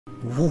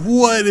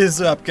What is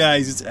up,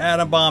 guys? It's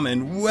Adam Bomb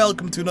and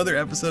welcome to another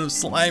episode of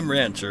Slime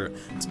Rancher.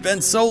 It's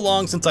been so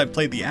long since I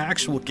played the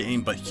actual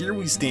game, but here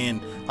we stand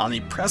on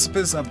the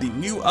precipice of the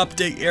new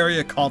update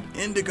area called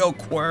Indigo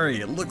Quarry.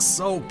 It looks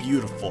so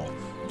beautiful.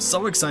 I'm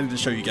so excited to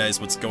show you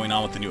guys what's going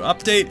on with the new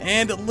update,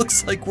 and it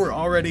looks like we're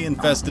already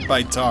infested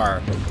by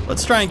tar.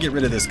 Let's try and get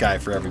rid of this guy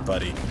for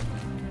everybody.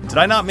 Did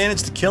I not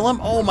manage to kill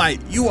him? Oh my,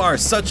 you are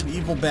such an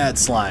evil bad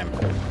slime.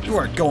 You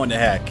are going to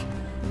heck.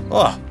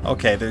 Oh,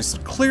 okay, there's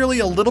clearly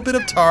a little bit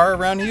of tar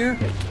around here.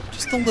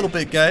 Just a little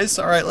bit, guys.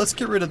 Alright, let's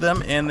get rid of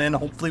them, and then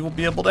hopefully we'll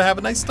be able to have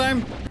a nice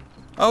time.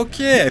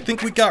 Okay, I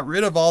think we got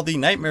rid of all the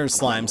nightmare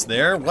slimes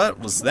there. What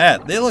was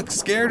that? They look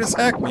scared as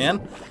heck,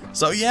 man.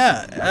 So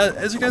yeah,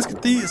 as you guys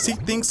can see,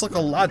 things look a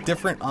lot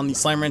different on the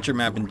Slime Rancher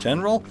map in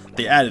general.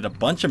 They added a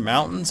bunch of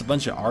mountains, a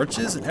bunch of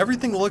arches, and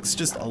everything looks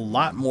just a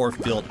lot more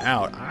filled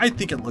out. I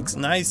think it looks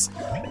nice,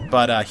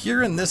 but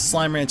here in this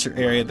Slime Rancher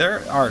area,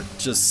 there are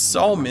just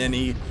so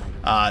many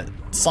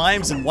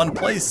slimes in one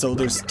place, so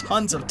there's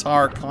tons of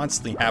tar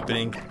constantly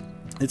happening.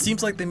 It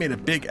seems like they made a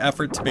big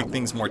effort to make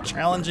things more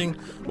challenging,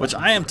 which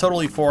I am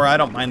totally for. I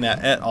don't mind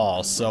that at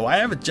all. So I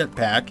have a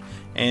jetpack,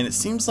 and it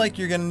seems like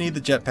you're gonna need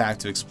the jetpack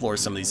to explore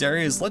some of these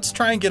areas. Let's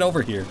try and get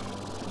over here.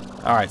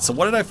 Alright, so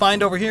what did I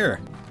find over here?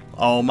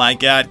 Oh my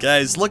god,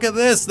 guys, look at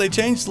this! They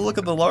changed the look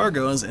of the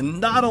logos,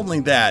 and not only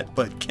that,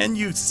 but can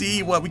you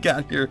see what we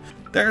got here?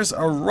 There's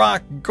a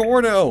rock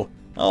Gordo!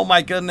 Oh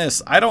my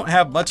goodness, I don't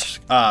have much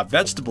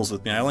vegetables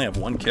with me. I only have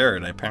one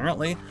carrot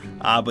apparently.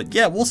 But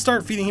yeah, we'll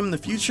start feeding him in the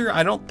future.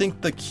 I don't think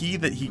the key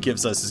that he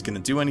gives us is going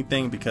to do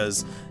anything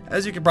because,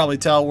 as you can probably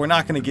tell, we're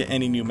not going to get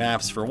any new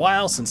maps for a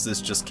while since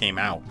this just came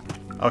out.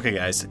 Okay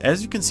guys,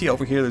 as you can see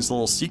over here, there's a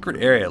little secret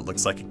area. It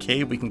looks like a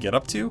cave we can get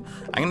up to.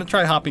 I'm going to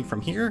try hopping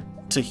from here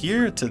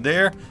to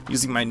there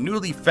using my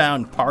newly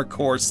found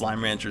parkour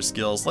Slime Rancher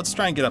skills. Let's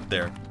try and get up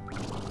there.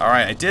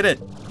 Alright, I did it.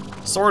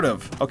 Sort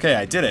of. Okay,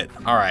 I did it.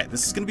 Alright,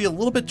 this is going to be a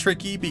little bit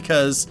tricky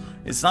because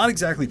it's not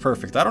exactly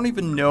perfect. I don't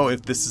even know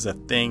if this is a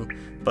thing,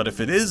 but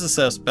if it is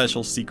a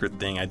special secret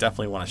thing, I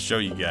definitely want to show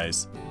you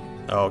guys.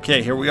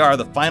 Okay, here we are,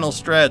 the final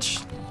stretch.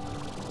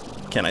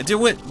 Can I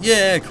do it?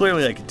 Yeah,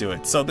 clearly I could do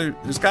it. So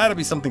there's got to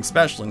be something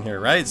special in here,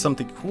 right?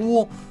 Something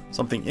cool,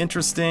 something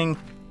interesting.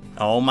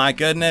 Oh my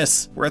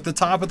goodness, we're at the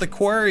top of the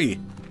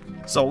quarry.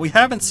 So we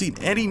haven't seen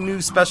any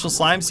new special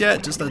slimes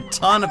yet, just a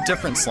ton of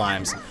different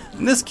slimes.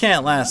 And this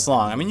can't last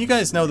long. I mean, you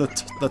guys know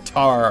that the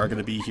tar are going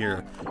to be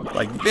here,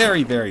 like,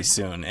 very, very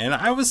soon. And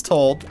I was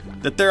told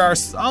that there are...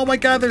 Oh my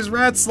god, there's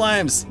Rad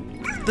Slimes!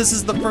 This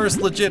is the first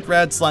legit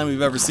Rad Slime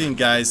we've ever seen,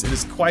 guys. It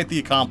is quite the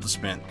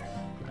accomplishment.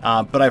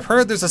 But I've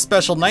heard there's a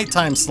special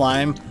nighttime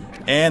slime,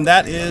 and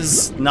that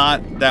is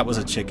not... That was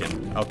a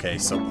chicken. Okay,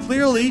 so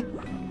clearly,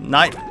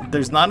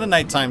 there's not a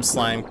nighttime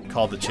slime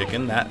called the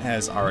chicken. That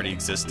has already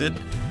existed.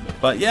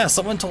 But yeah,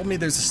 someone told me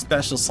there's a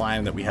special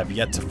slime that we have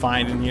yet to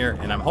find in here,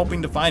 and I'm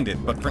hoping to find it.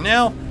 But for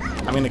now,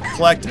 I'm going to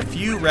collect a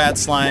few Rad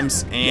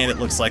Slimes, and it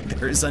looks like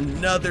there is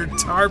another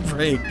tar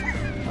break.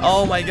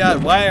 Oh my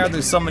god, why are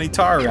there so many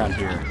tar around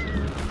here?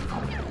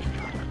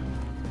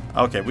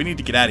 Okay, we need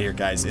to get out of here,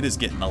 guys. It is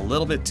getting a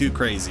little bit too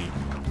crazy.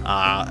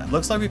 It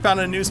looks like we found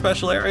a new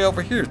special area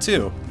over here,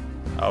 too.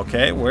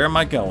 Okay, where am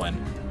I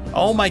going?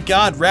 Oh my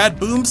god, Rad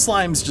Boom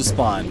Slimes just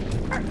spawned.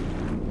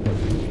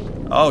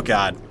 Oh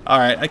god.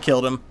 Alright, I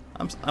killed him.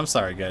 I'm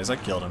sorry, guys. I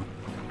killed him.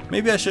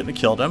 Maybe I shouldn't have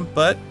killed him,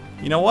 but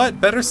you know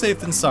what? Better safe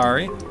than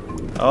sorry.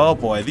 Oh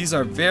boy, these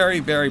are very,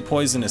 very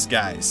poisonous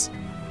guys.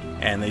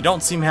 And they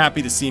don't seem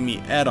happy to see me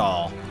at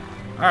all.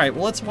 Alright,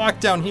 well, let's walk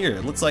down here.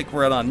 It looks like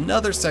we're at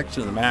another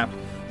section of the map.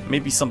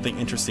 Maybe something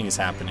interesting is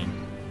happening.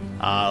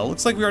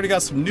 Looks like we already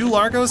got some new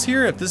Largos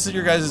here. If this is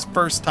your guys'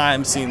 first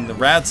time seeing the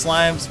Rad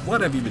Slimes, what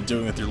have you been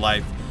doing with your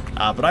life?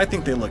 But I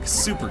think they look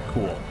super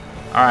cool.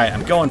 Alright,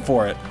 I'm going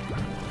for it.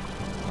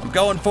 I'm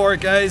going for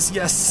it, guys.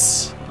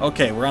 Yes.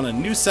 Okay, we're on a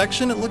new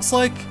section, it looks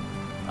like.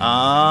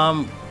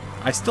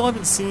 I still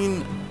haven't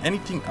seen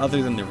anything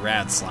other than the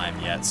Rad Slime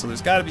yet, so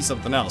there's got to be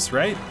something else,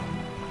 right?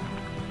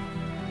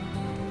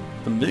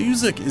 The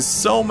music is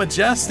so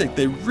majestic.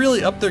 They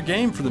really upped their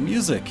game for the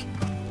music.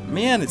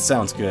 Man, it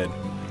sounds good.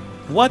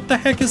 What the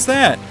heck is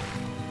that?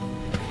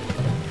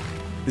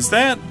 Is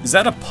that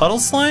a puddle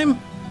slime?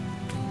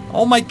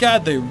 Oh my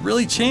god, they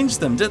really changed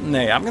them, didn't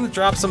they? I'm gonna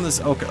drop some of this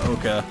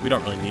Oka. We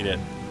don't really need it.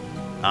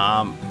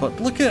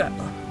 But look at...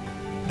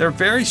 They're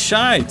very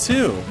shy,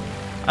 too.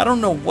 I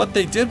don't know what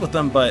they did with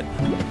them, but...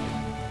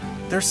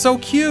 They're so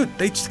cute.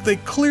 They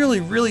clearly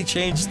really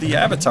changed the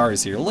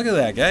avatars here. Look at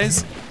that,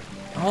 guys.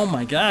 Oh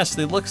my gosh,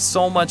 they look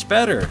so much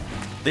better.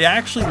 They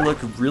actually look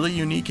really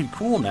unique and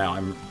cool now.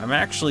 I'm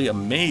actually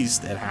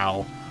amazed at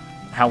how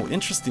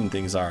interesting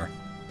things are.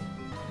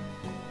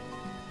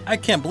 I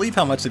can't believe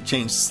how much they've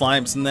changed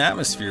slimes in the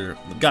atmosphere.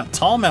 We've got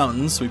tall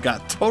mountains, we've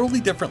got totally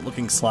different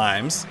looking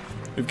slimes.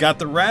 We've got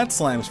the Rad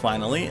Slimes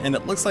finally, and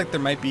it looks like there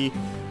might be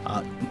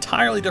an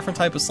entirely different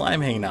type of slime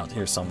hanging out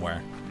here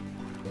somewhere.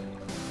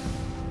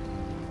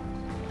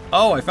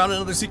 Oh, I found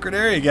another secret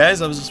area,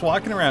 guys. I was just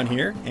walking around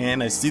here,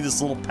 and I see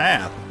this little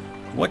path.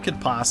 What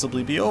could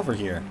possibly be over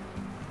here?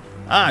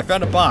 Ah, I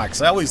found a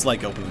box. I always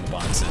like opening the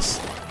boxes.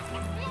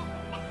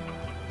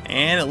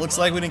 And it looks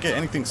like we didn't get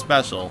anything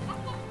special.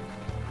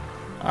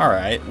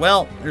 Alright,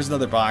 well, here's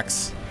another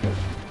box.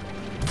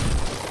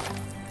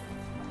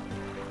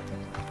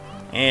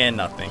 And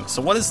nothing.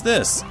 So what is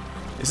this?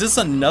 Is this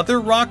another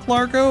rock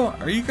largo?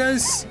 Are you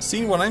guys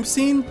seeing what I'm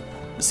seeing?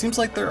 It seems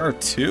like there are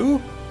two.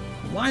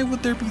 Why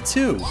would there be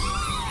two?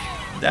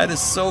 That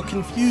is so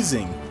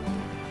confusing.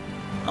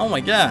 Oh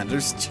my god,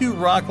 there's two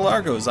rock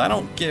largos. I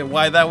don't get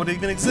why that would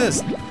even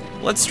exist.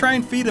 Let's try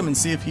and feed him and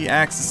see if he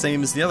acts the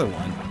same as the other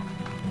one.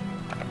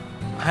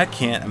 I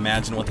can't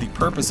imagine what the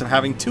purpose of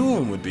having two of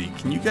them would be.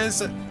 Can you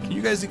guys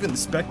even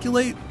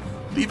speculate?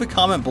 Leave a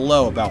comment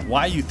below about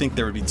why you think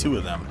there would be two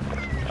of them.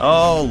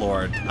 Oh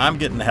lord, I'm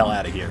getting the hell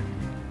out of here.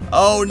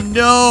 Oh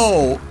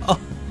no!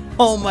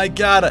 Oh my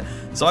god.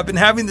 So I've been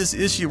having this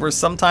issue where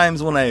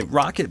sometimes when I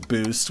rocket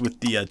boost with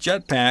the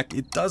jetpack,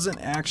 it doesn't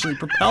actually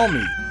propel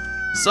me.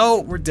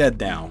 So we're dead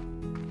now.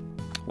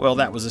 Well,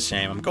 that was a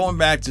shame. I'm going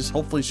back to just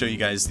hopefully show you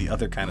guys the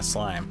other kind of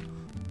slime.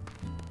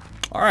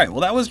 Alright,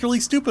 well that was really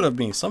stupid of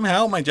me.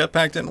 Somehow my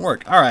jetpack didn't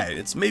work. Alright,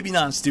 it's maybe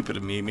not stupid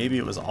of me. Maybe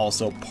it was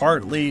also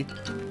partly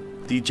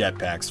the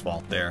jetpack's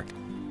fault there.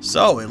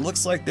 So it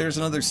looks like there's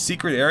another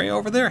secret area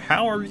over there.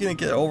 How are we going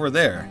to get over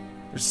there?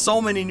 There's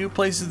so many new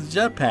places to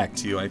jetpack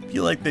to. I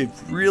feel like they've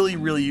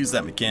really used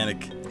that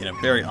mechanic in a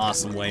very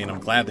awesome way, and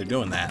I'm glad they're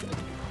doing that.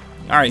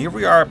 Alright, here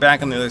we are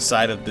back on the other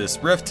side of this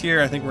rift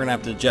here. I think we're going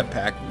to have to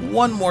jetpack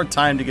one more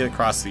time to get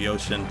across the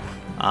ocean.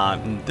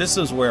 And this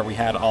is where we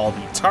had all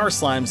the tar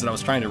slimes that I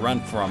was trying to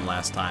run from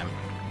last time.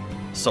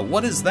 So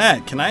what is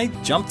that? Can I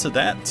jump to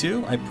that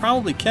too? I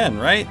probably can,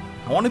 right?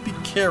 I want to be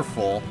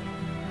careful.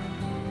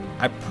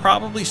 I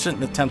probably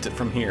shouldn't attempt it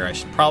from here. I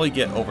should probably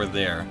get over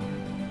there.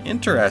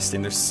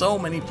 Interesting. There's so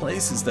many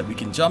places that we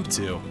can jump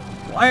to.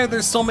 Why are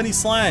there so many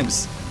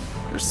slimes?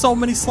 There's so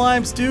many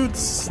slimes, dude.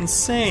 This is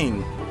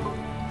insane.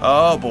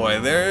 Oh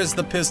boy, there's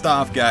the pissed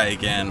off guy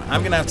again.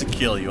 I'm gonna have to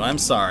kill you. I'm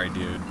sorry,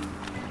 dude.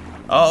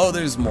 Oh,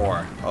 there's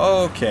more.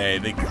 Okay,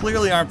 they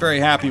clearly aren't very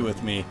happy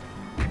with me.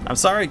 I'm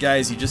sorry,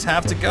 guys. You just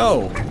have to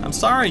go. I'm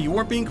sorry. You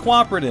weren't being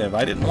cooperative.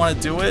 I didn't want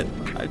to do it.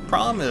 I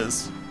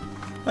promise.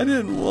 I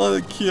didn't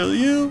want to kill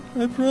you.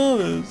 I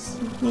promise.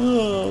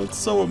 Oh, it's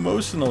so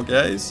emotional,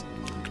 guys.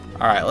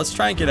 Alright, let's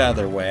try and get out of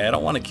their way. I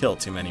don't want to kill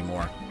too many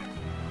more.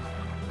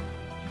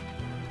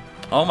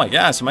 Oh my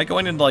gosh, am I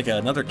going into like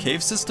another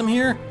cave system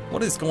here?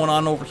 What is going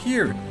on over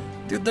here?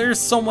 Dude, there's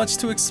so much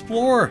to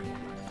explore.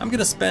 I'm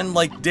gonna spend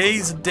like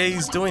days and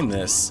days doing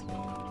this.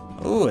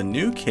 Ooh, a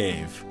new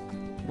cave.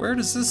 Where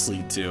does this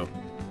lead to?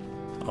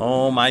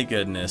 Oh my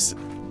goodness.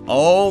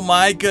 Oh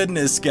my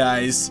goodness,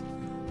 guys.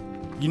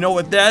 You know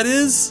what that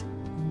is?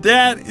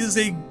 That is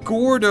a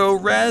Gordo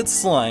Rad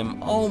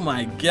Slime. Oh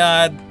my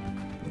god.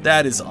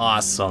 That is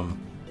awesome.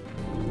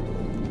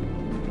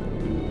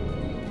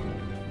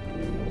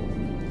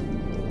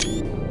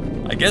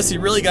 I guess you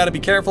really got to be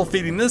careful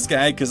feeding this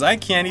guy, because I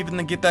can't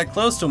even get that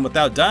close to him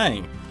without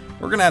dying.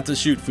 We're going to have to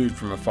shoot food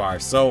from afar,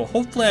 so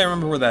hopefully I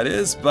remember where that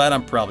is, but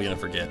I'm probably going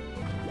to forget.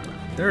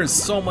 There is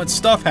so much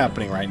stuff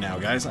happening right now,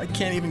 guys. I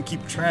can't even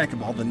keep track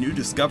of all the new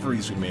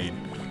discoveries we made.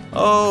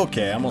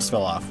 Okay, I almost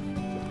fell off.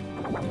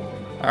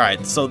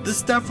 Alright, so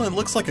this definitely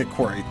looks like a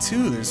quarry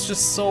too. There's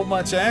just so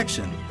much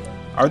action.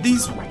 Are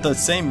these the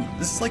same?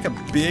 This is like a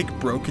big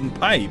broken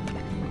pipe.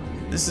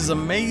 This is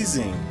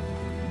amazing.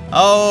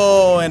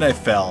 Oh, and I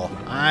fell.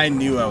 I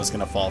knew I was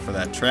going to fall for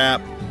that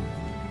trap.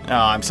 Oh,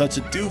 I'm such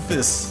a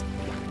doofus.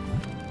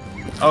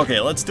 Okay,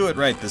 let's do it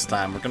right this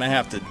time. We're going to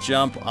have to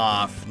jump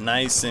off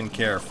nice and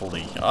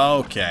carefully.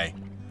 Okay.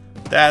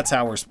 That's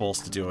how we're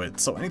supposed to do it.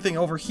 So anything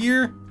over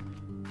here?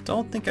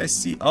 Don't think I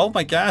see. Oh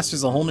my gosh,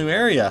 there's a whole new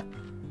area.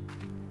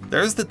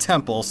 There's the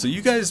temple, so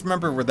you guys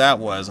remember where that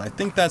was. I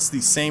think that's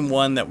the same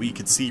one that we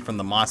could see from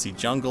the mossy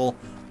jungle.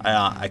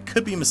 I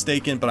could be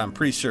mistaken, but I'm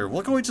pretty sure.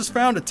 Look, we just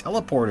found a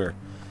teleporter.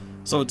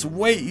 So it's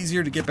way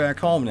easier to get back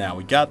home now.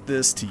 We got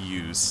this to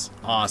use.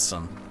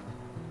 Awesome.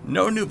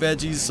 No new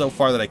veggies so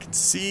far that I can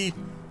see.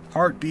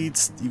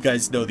 Heartbeats, you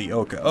guys know the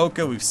Oka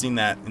Oka. We've seen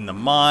that in the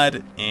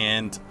mod.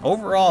 And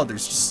overall,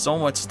 there's just so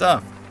much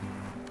stuff.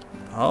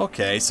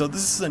 Okay, so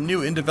this is a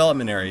new in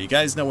development area. You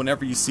guys know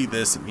whenever you see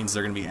this, it means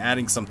they're going to be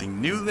adding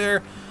something new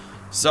there.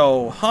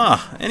 So,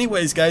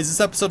 anyways, guys,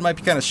 this episode might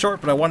be kind of short,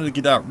 but I wanted to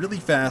get out really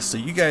fast so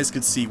you guys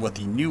could see what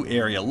the new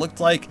area looked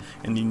like.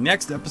 In the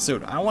next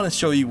episode, I want to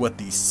show you what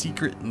the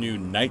secret new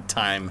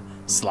nighttime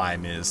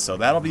slime is. So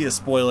that'll be a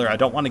spoiler. I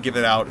don't want to give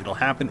it out. It'll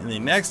happen in the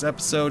next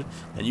episode,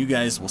 and you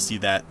guys will see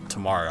that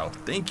tomorrow.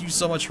 Thank you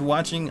so much for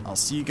watching. I'll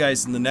see you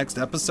guys in the next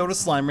episode of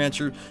Slime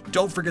Rancher.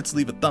 Don't forget to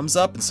leave a thumbs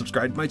up and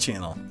subscribe to my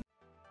channel.